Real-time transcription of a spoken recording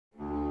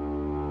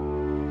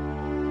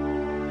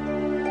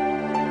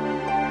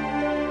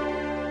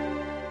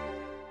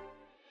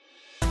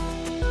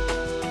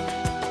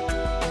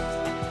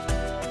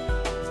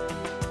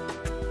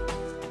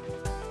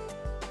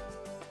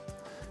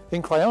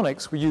In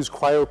cryonics, we use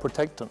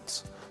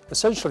cryoprotectants,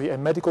 essentially a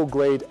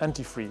medical-grade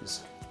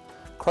antifreeze.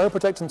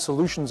 Cryoprotectant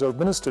solutions are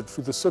administered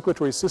through the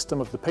circulatory system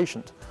of the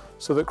patient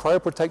so that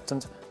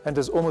cryoprotectant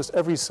enters almost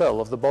every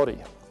cell of the body.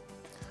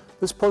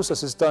 This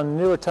process is done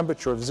near a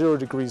temperature of 0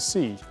 degrees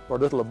C, or a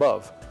little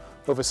above,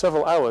 over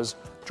several hours,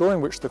 during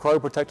which the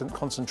cryoprotectant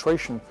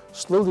concentration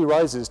slowly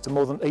rises to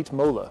more than 8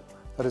 molar,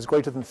 that is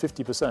greater than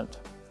 50%.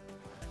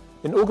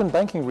 In organ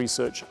banking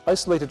research,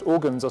 isolated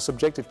organs are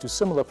subjected to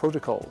similar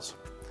protocols.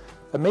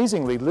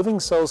 Amazingly, living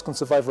cells can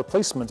survive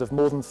replacement of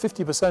more than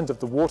 50% of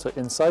the water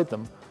inside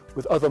them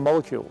with other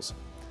molecules,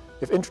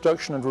 if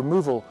introduction and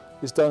removal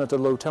is done at a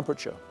low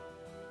temperature.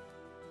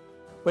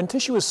 When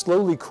tissue is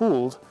slowly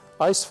cooled,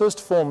 ice first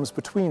forms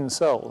between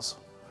cells.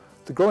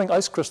 The growing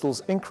ice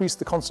crystals increase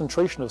the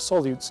concentration of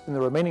solutes in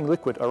the remaining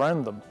liquid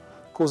around them,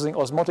 causing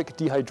osmotic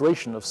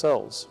dehydration of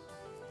cells.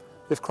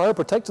 If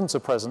cryoprotectants are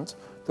present,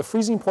 the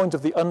freezing point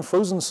of the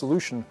unfrozen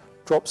solution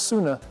drops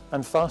sooner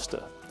and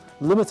faster,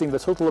 limiting the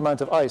total amount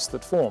of ice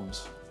that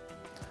forms.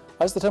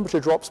 As the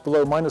temperature drops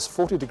below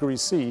 -40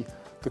 degrees C,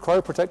 the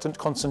cryoprotectant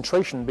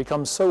concentration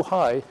becomes so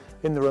high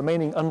in the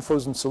remaining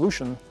unfrozen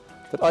solution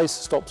that ice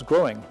stops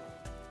growing.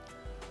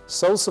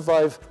 Cells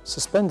survive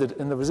suspended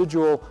in the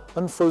residual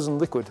unfrozen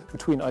liquid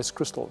between ice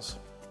crystals.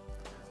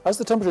 As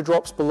the temperature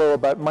drops below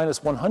about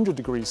 -100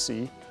 degrees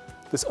C,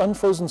 this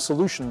unfrozen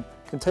solution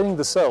containing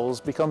the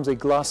cells becomes a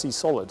glassy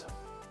solid.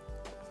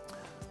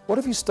 What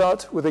if you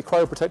start with a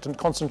cryoprotectant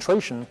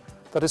concentration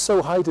that is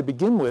so high to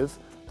begin with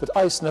that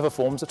ice never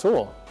forms at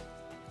all?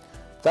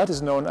 That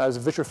is known as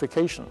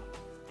vitrification.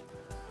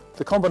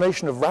 The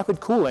combination of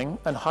rapid cooling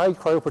and high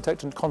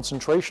cryoprotectant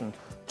concentration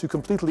to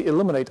completely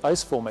eliminate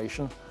ice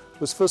formation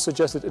was first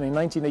suggested in a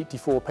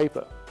 1984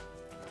 paper.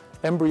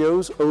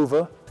 Embryos,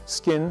 ova,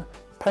 skin,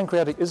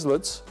 pancreatic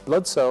islets,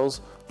 blood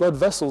cells, blood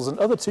vessels, and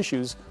other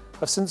tissues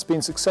have since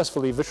been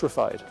successfully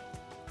vitrified.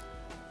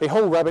 A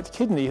whole rabbit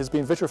kidney has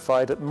been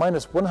vitrified at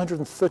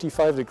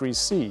 -135 degrees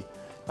C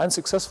and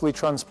successfully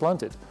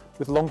transplanted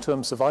with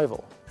long-term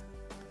survival.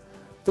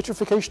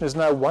 Vitrification is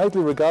now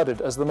widely regarded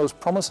as the most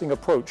promising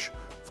approach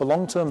for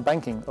long-term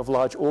banking of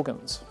large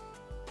organs.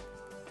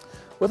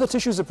 Whether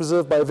tissues are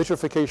preserved by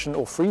vitrification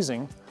or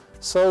freezing,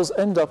 cells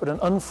end up in an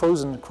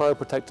unfrozen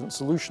cryoprotectant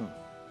solution.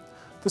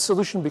 This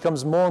solution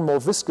becomes more and more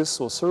viscous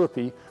or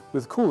syrupy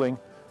with cooling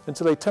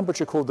until a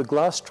temperature called the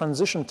glass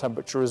transition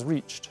temperature is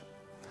reached.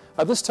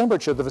 At this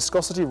temperature, the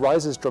viscosity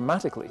rises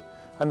dramatically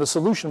and the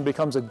solution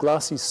becomes a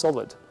glassy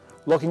solid,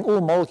 locking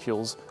all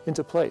molecules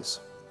into place.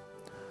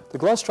 The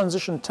glass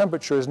transition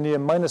temperature is near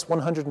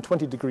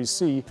 -120 degrees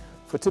C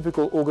for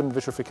typical organ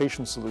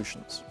vitrification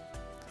solutions.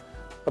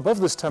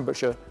 Above this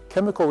temperature,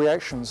 chemical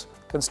reactions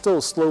can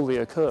still slowly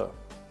occur.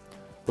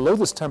 Below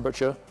this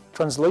temperature,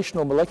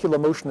 translational molecular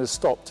motion is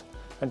stopped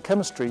and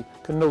chemistry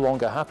can no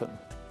longer happen.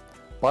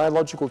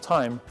 Biological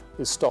time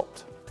is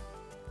stopped.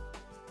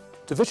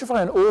 To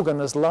vitrify an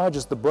organ as large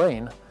as the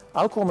brain,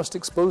 Alcor must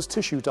expose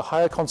tissue to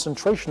higher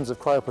concentrations of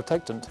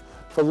cryoprotectant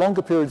for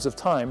longer periods of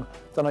time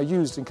than are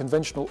used in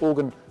conventional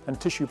organ and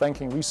tissue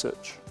banking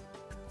research.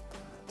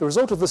 The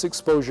result of this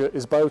exposure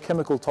is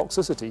biochemical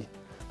toxicity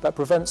that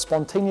prevents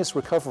spontaneous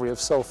recovery of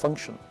cell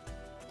function.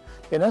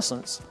 In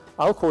essence,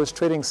 Alcor is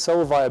trading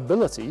cell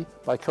viability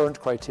by current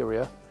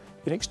criteria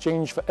in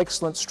exchange for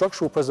excellent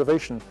structural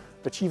preservation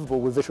achievable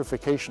with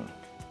vitrification.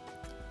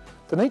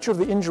 The nature of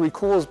the injury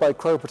caused by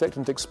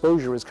cryoprotectant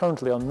exposure is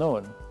currently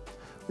unknown.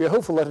 We are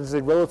hopeful that it is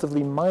a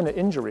relatively minor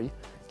injury,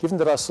 given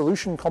that our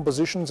solution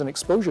compositions and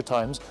exposure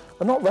times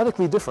are not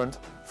radically different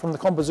from the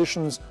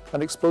compositions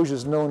and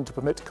exposures known to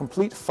permit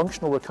complete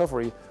functional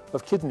recovery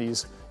of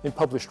kidneys in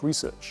published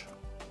research.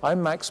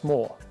 I'm Max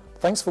Moore.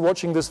 Thanks for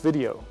watching this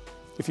video.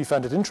 If you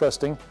found it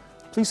interesting,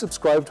 please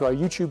subscribe to our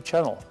YouTube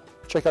channel,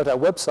 check out our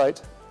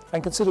website,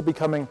 and consider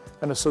becoming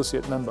an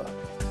associate member.